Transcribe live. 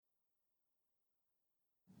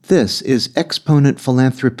This is Exponent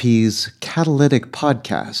Philanthropy's Catalytic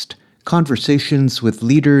podcast, conversations with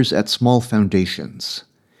leaders at small foundations.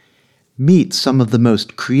 Meet some of the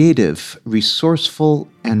most creative, resourceful,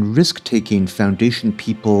 and risk-taking foundation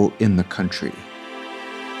people in the country.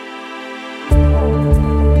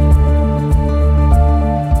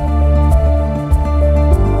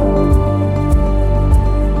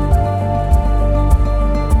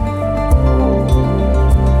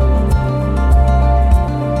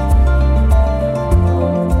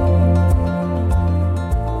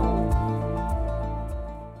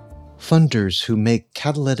 Funders who make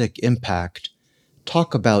catalytic impact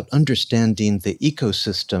talk about understanding the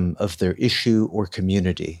ecosystem of their issue or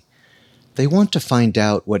community. They want to find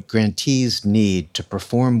out what grantees need to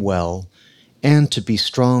perform well and to be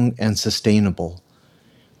strong and sustainable.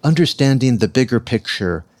 Understanding the bigger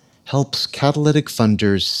picture helps catalytic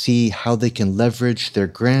funders see how they can leverage their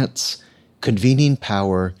grants, convening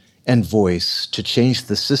power, and voice to change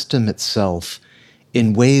the system itself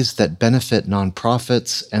in ways that benefit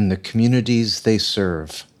nonprofits and the communities they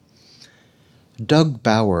serve. Doug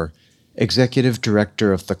Bauer, Executive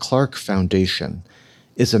Director of the Clark Foundation,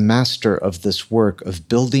 is a master of this work of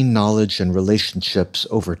building knowledge and relationships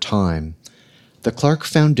over time. The Clark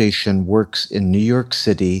Foundation works in New York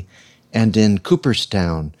City and in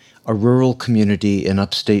Cooperstown, a rural community in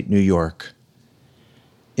upstate New York.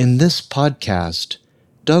 In this podcast,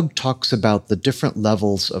 Doug talks about the different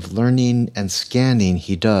levels of learning and scanning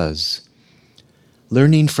he does.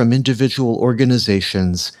 Learning from individual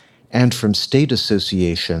organizations and from state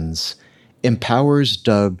associations empowers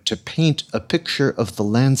Doug to paint a picture of the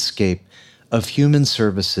landscape of human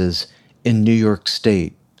services in New York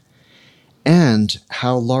State, and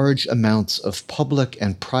how large amounts of public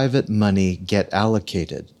and private money get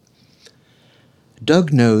allocated.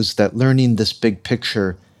 Doug knows that learning this big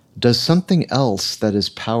picture does something else that is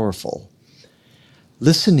powerful.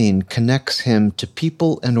 Listening connects him to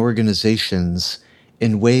people and organizations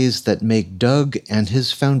in ways that make Doug and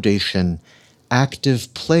his foundation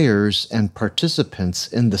active players and participants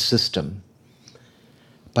in the system.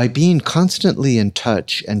 By being constantly in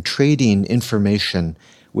touch and trading information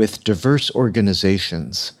with diverse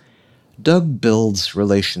organizations, Doug builds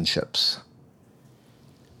relationships.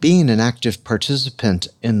 Being an active participant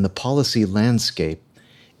in the policy landscape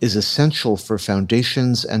is essential for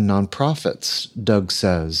foundations and nonprofits, Doug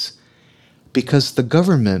says, because the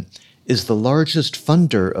government is the largest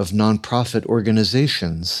funder of nonprofit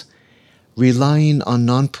organizations, relying on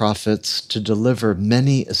nonprofits to deliver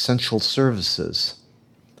many essential services.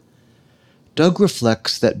 Doug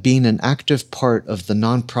reflects that being an active part of the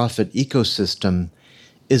nonprofit ecosystem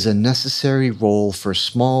is a necessary role for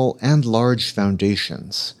small and large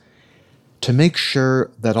foundations to make sure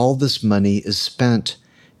that all this money is spent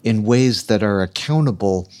in ways that are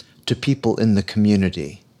accountable to people in the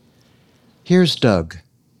community. Here's Doug.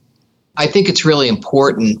 I think it's really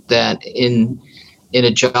important that in a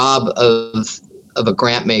job of a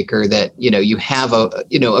grant maker that you have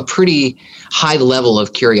a pretty high level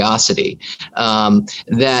of curiosity,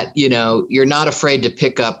 that you're not afraid to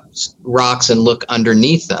pick up rocks and look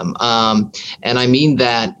underneath them, and I mean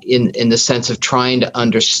that in the sense of trying to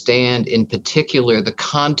understand in particular the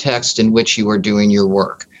context in which you are doing your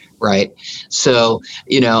work. Right. So,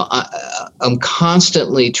 I'm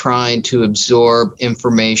constantly trying to absorb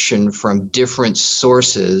information from different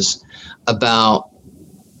sources about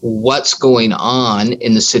what's going on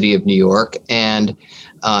in the city of New York. And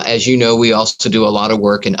as you know, we also do a lot of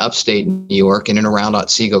work in upstate New York, in and around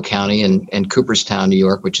Otsego County and Cooperstown, New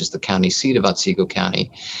York, which is the county seat of Otsego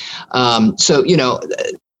County. So,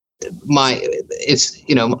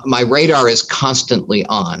 my radar is constantly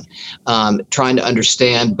on, trying to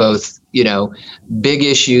understand both, big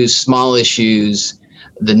issues, small issues,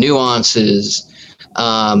 the nuances.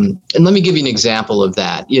 And let me give you an example of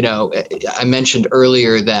that. I mentioned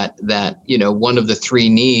earlier that one of the three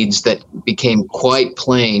needs that became quite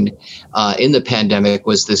plain in the pandemic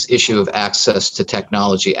was this issue of access to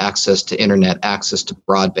technology, access to internet, access to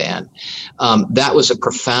broadband. That was a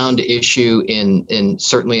profound issue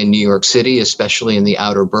certainly in New York City, especially in the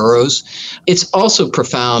outer boroughs. It's also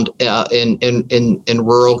profound in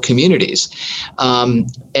rural communities,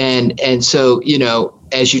 and so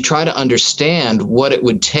as you try to understand what it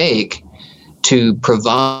would take to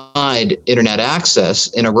provide internet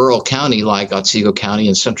access in a rural county like Otsego County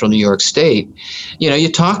in central New York State,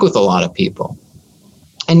 you talk with a lot of people.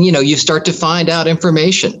 And, you start to find out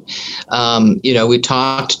information. We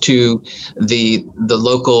talked to the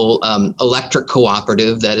local electric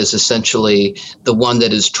cooperative that is essentially the one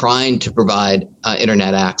that is trying to provide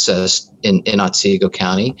internet access in Otsego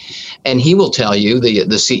County. And he will tell you, the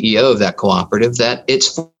CEO of that cooperative, that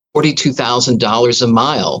it's $42,000 a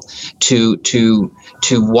mile to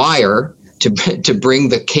wire, to bring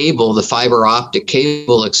the cable, the fiber optic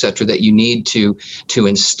cable, et cetera, that you need to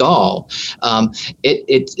install.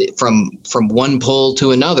 It from one pole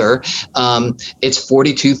to another, it's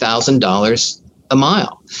 $42,000 a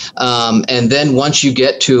mile. And then once you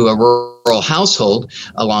get to a rural household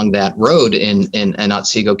along that road in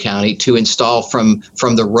Otsego County, to install from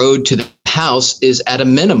the road to the house is at a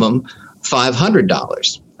minimum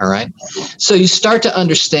 $500. All right. So you start to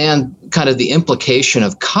understand kind of the implication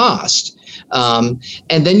of cost. And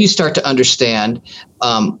then you start to understand,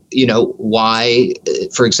 why,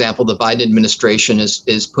 for example, the Biden administration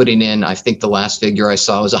is putting in, I think the last figure I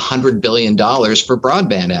saw was $100 billion for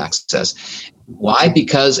broadband access. Why?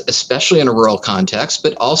 Because especially in a rural context,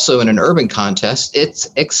 but also in an urban context, it's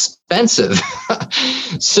expensive.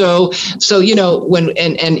 So when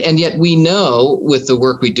and yet we know with the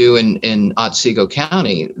work we do in Otsego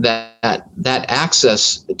County that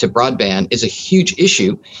access to broadband is a huge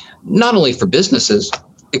issue, not only for businesses,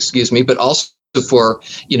 but also for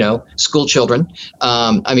school children.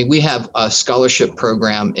 We have a scholarship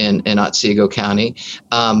program in Otsego County.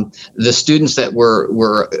 The students that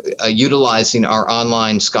were utilizing our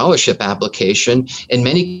online scholarship application, in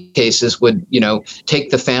many cases would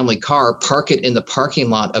take the family car, park it in the parking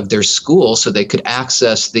lot of their school so they could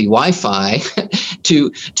access the Wi-Fi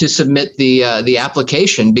to submit the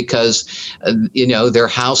application, because their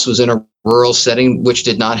house was in a rural setting which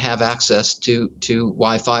did not have access to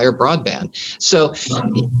Wi-Fi or broadband. So so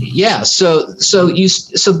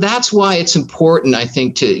that's why it's important, I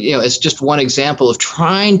think, to it's just one example of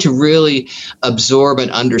trying to really absorb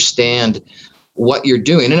and understand what you're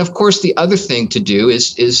doing. And of course, the other thing to do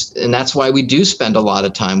is and that's why we do spend a lot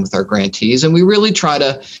of time with our grantees, and we really try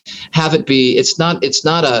to have it be, it's not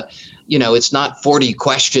 40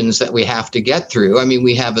 questions that we have to get through.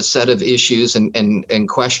 We have a set of issues and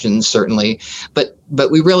questions, certainly, but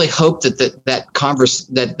we really hope that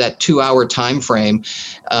 2-hour time frame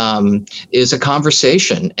is a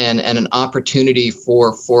conversation and an opportunity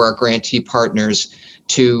for our grantee partners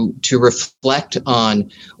to reflect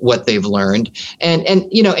on what they've learned. And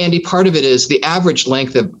Andy, part of it is the average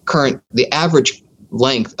length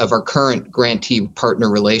of our current grantee partner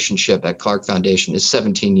relationship at Clark Foundation is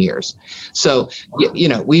 17 years. So,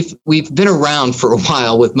 we've been around for a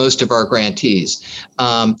while with most of our grantees.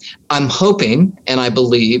 I'm hoping and I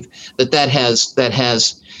believe that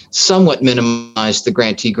has somewhat minimized the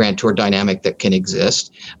grantee-grantor dynamic that can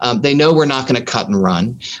exist. They know we're not going to cut and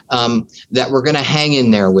run, that we're going to hang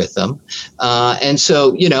in there with them. And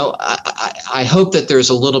so, I hope that there's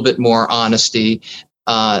a little bit more honesty,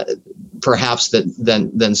 perhaps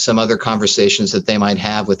than some other conversations that they might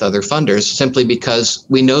have with other funders, simply because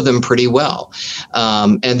we know them pretty well,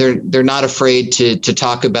 and they're not afraid to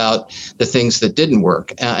talk about the things that didn't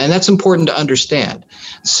work, and that's important to understand.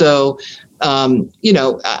 So,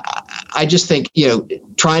 I just think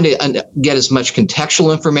trying to get as much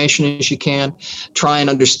contextual information as you can, try and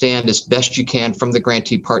understand as best you can from the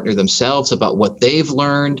grantee partner themselves about what they've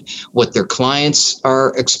learned, what their clients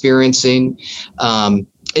are experiencing.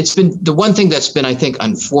 It's been the one thing that's been, I think,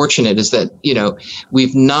 unfortunate is that,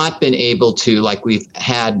 we've not been able to, like we've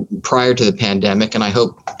had prior to the pandemic, and I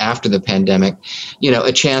hope after the pandemic,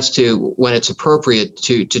 a chance to, when it's appropriate,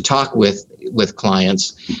 to talk with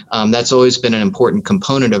clients. That's always been an important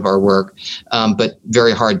component of our work, but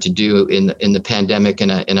very hard to do in the pandemic in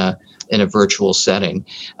a virtual setting.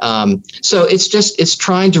 So it's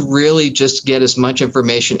trying to really just get as much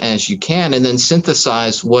information as you can, and then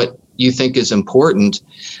synthesize what you think is important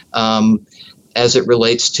as it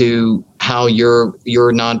relates to how your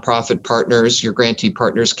nonprofit partners, your grantee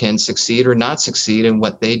partners, can succeed or not succeed in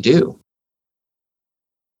what they do.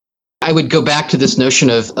 I would go back to this notion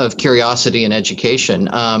of curiosity and education.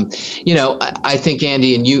 I think,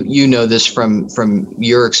 Andy, and you know this from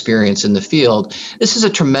your experience in the field, this is a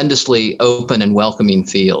tremendously open and welcoming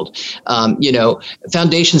field.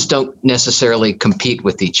 Foundations don't necessarily compete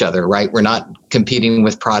with each other, right? We're not competing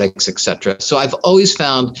with products, et cetera. So I've always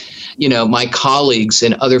found, my colleagues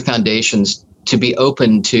in other foundations to be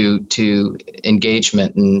open to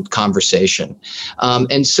engagement and conversation.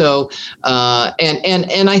 And so,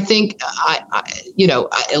 and I think,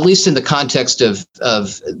 at least in the context of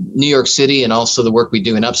New York City and also the work we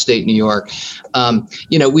do in upstate New York,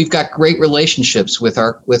 we've got great relationships with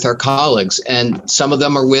our colleagues, and some of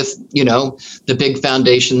them are with, the big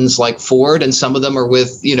foundations like Ford, and some of them are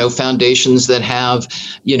with, foundations that have,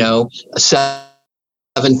 a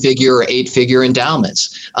seven-figure or eight-figure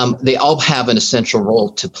endowments. They all have an essential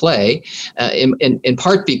role to play, in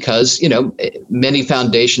part because, many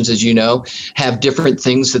foundations, as you know, have different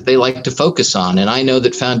things that they like to focus on. And I know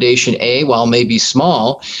that Foundation A, while maybe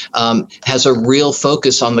small, has a real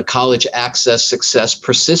focus on the college access, success,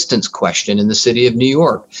 persistence question in the city of New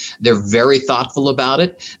York. They're very thoughtful about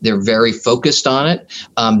it. They're very focused on it.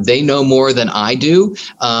 They know more than I do,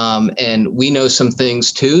 and we know some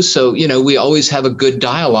things too. So, we always have a good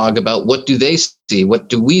dialogue about what do they see, what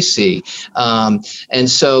do we see, and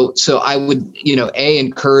so I would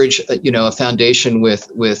encourage a foundation with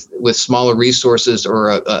smaller resources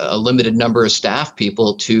or a limited number of staff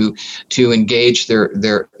people to engage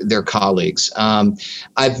their colleagues.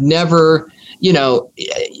 I've never.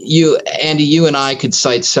 Andy, you and I could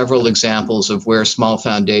cite several examples of where small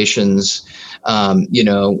foundations,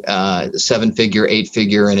 seven-figure,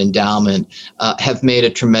 eight-figure, and endowment have made a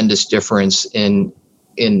tremendous difference in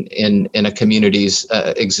a community's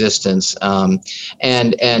existence, and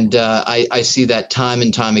I see that time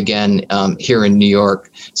and time again here in New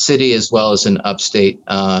York City as well as in upstate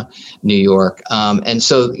New York, and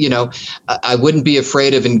so I wouldn't be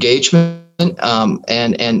afraid of engagement.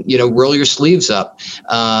 And roll your sleeves up.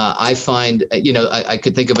 I find I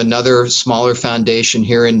could think of another smaller foundation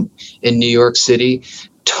here in New York City,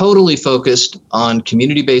 totally focused on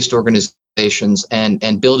community-based organizations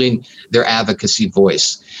and building their advocacy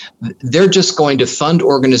voice. They're just going to fund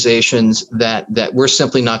organizations that we're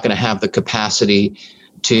simply not going to have the capacity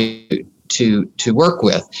to work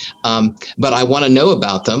with. But I want to know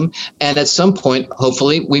about them, and at some point,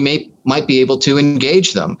 hopefully, we might be able to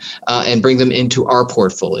engage them and bring them into our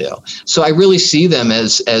portfolio. So I really see them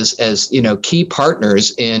as key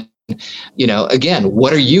partners in, again,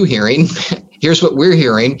 what are you hearing? Here's what we're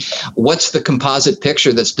hearing. What's the composite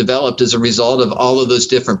picture that's developed as a result of all of those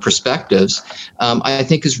different perspectives? I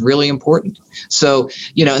think is really important. So,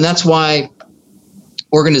 and that's why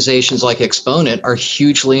organizations like Exponent are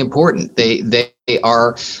hugely important. They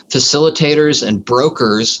are facilitators and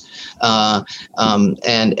brokers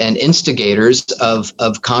and instigators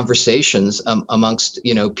of conversations amongst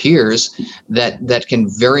peers that can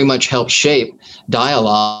very much help shape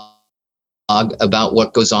dialogue about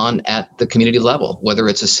what goes on at the community level, whether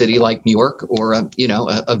it's a city like New York or a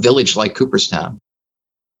village like Cooperstown.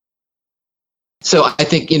 So I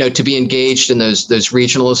think, to be engaged in those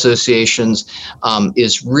regional associations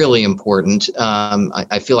is really important.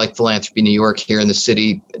 I feel like Philanthropy New York here in the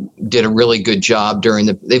city did a really good job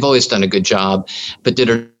they've always done a good job, but did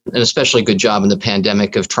an especially good job in the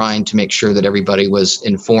pandemic of trying to make sure that everybody was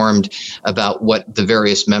informed about what the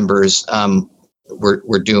various members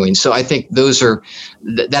we're doing. So I think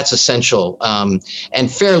that's essential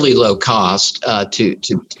and fairly low cost to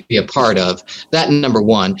be a part of. That, number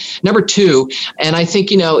one. Number two, and I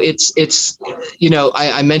think I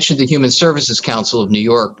mentioned the Human Services Council of New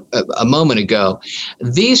York a moment ago.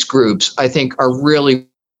 These groups, I think, are really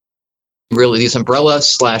these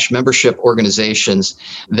umbrella/membership organizations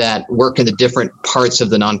that work in the different parts of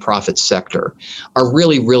the nonprofit sector are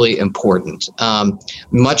really, really important.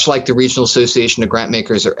 Much like the Regional Association of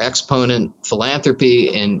Grantmakers or Exponent, Philanthropy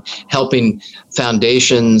in helping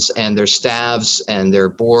foundations and their staffs and their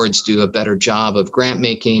boards do a better job of grant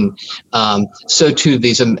making, so too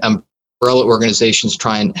these umbrella organizations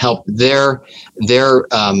try and help their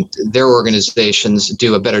organizations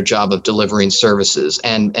do a better job of delivering services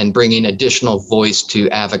and bringing additional voice to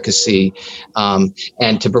advocacy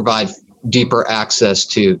and to provide deeper access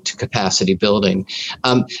to capacity building.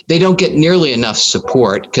 They don't get nearly enough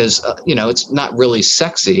support because it's not really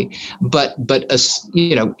sexy, but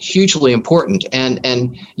hugely important,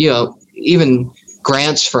 and even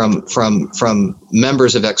grants from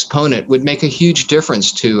members of Exponent would make a huge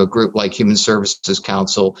difference to a group like Human Services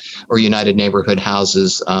Council or United Neighborhood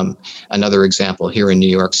Houses, another example here in New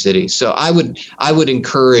York City. So I would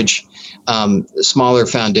encourage smaller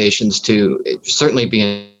foundations to certainly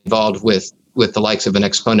be involved with with the likes of an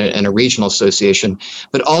exponent and a regional association,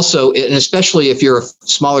 but also, and especially if you're a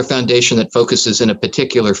smaller foundation that focuses in a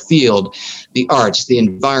particular field, the arts, the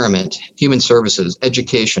environment, human services,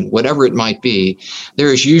 education, whatever it might be,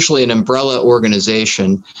 there is usually an umbrella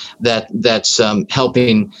organization that's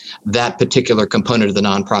helping that particular component of the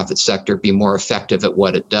nonprofit sector be more effective at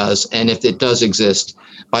what it does. And if it does exist,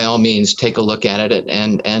 by all means, take a look at it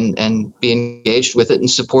and be engaged with it and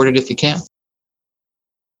support it if you can.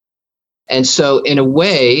 And so in a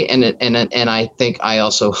way, and I think I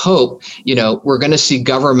also hope, we're going to see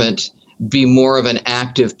government be more of an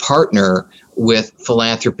active partner with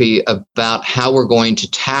philanthropy about how we're going to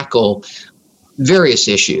tackle various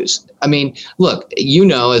issues. I mean, look,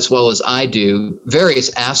 as well as I do,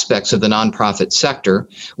 various aspects of the nonprofit sector,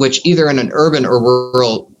 which either in an urban or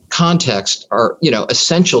rural context are,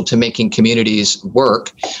 essential to making communities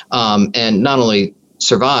work, and not only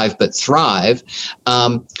survive but thrive.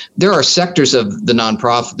 There are sectors of the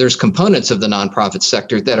nonprofit, there's components of the nonprofit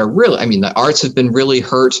sector that are really, the arts have been really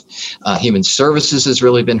hurt, human services has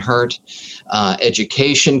really been hurt,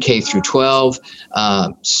 education, K through 12,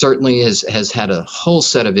 certainly has had a whole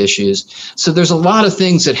set of issues. So there's a lot of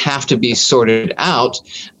things that have to be sorted out.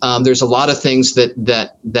 There's a lot of things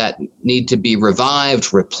that need to be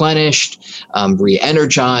revived, replenished,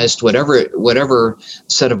 re-energized, whatever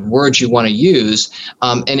set of words you want to use.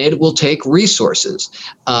 And it will take resources.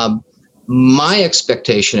 My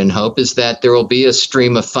expectation and hope is that there will be a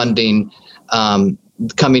stream of funding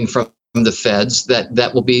coming from the feds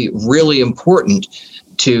that will be really important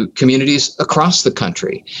to communities across the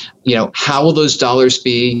country. How will those dollars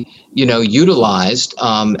be, utilized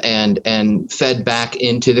and fed back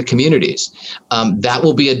into the communities? That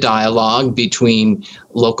will be a dialogue between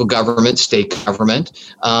local government, state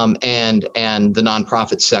government, and the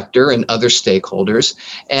nonprofit sector and other stakeholders.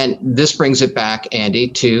 And this brings it back, Andy,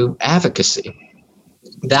 to advocacy.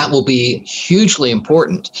 That will be hugely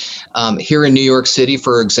important. Here in New York City,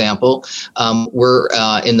 for example, we're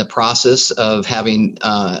in the process of having,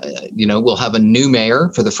 we'll have a new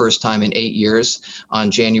mayor for the first time in 8 years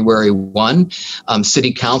on January 1.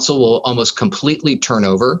 City council will almost completely turn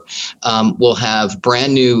over. We'll have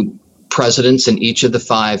brand new presidents in each of the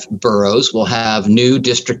 5 boroughs. We'll have new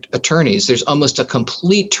district attorneys. There's almost a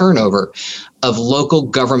complete turnover of local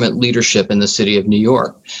government leadership in the city of New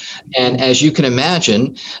York. And as you can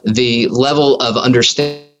imagine, the level of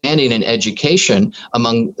understanding and education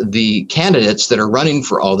among the candidates that are running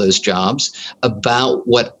for all those jobs about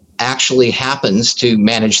what actually happens to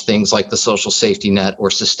manage things like the social safety net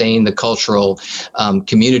or sustain the cultural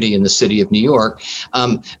community in the city of New York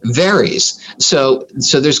varies. So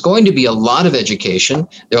there's going to be a lot of education.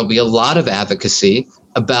 There'll be a lot of advocacy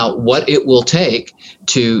about what it will take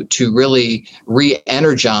to really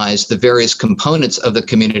re-energize the various components of the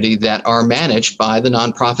community that are managed by the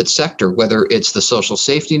nonprofit sector, whether it's the social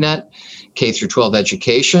safety net, K through 12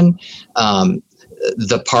 education,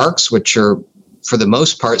 the parks, which are for the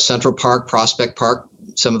most part, Central Park, Prospect Park,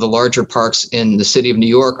 some of the larger parks in the city of New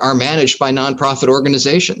York are managed by nonprofit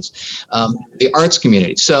organizations, the arts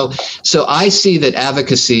community. So I see that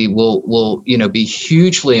advocacy will be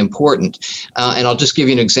hugely important. And I'll just give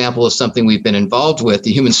you an example of something we've been involved with.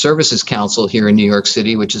 The Human Services Council here in New York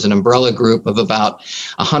City, which is an umbrella group of about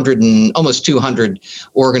 100 and almost 200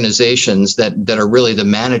 organizations that are really the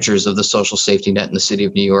managers of the social safety net in the city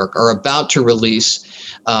of New York, are about to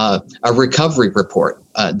release a recovery report.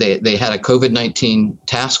 They had a COVID-19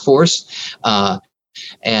 task force,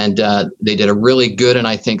 and they did a really good and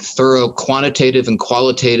I think thorough quantitative and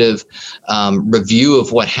qualitative review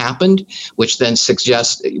of what happened, which then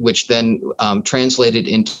translated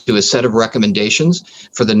into a set of recommendations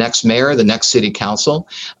for the next mayor, the next city council.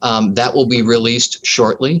 That will be released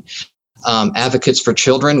shortly. Advocates for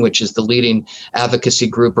Children, which is the leading advocacy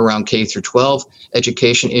group around K through 12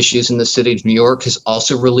 education issues in the city of New York, has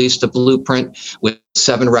also released a blueprint with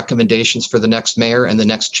 7 recommendations for the next mayor and the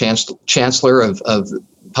next chancellor of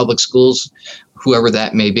public schools, whoever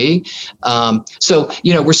that may be. So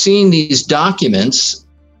we're seeing these documents,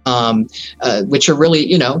 which are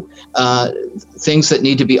really, things that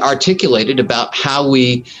need to be articulated about how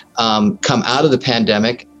we come out of the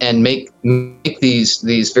pandemic and make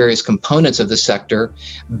these various components of the sector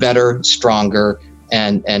better, stronger,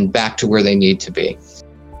 and back to where they need to be.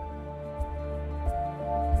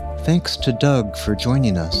 Thanks to Doug for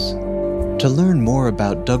joining us. To learn more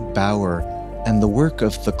about Doug Bauer and the work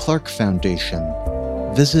of the Clark Foundation,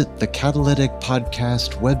 visit the Catalytic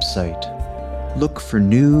podcast website. Look for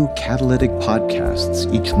new Catalytic podcasts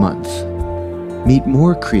each month. Meet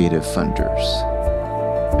more creative funders.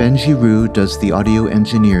 Benji Rue does the audio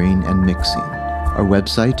engineering and mixing. Our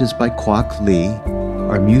website is by Kwok Lee.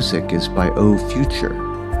 Our music is by O Future.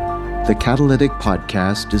 The Catalytic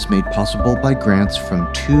podcast is made possible by grants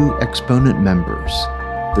from 2 exponent members,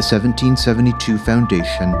 the 1772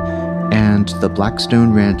 Foundation and the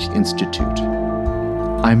Blackstone Ranch Institute.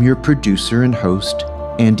 I'm your producer and host,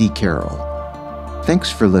 Andy Carroll.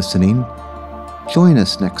 Thanks for listening. Join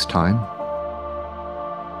us next time.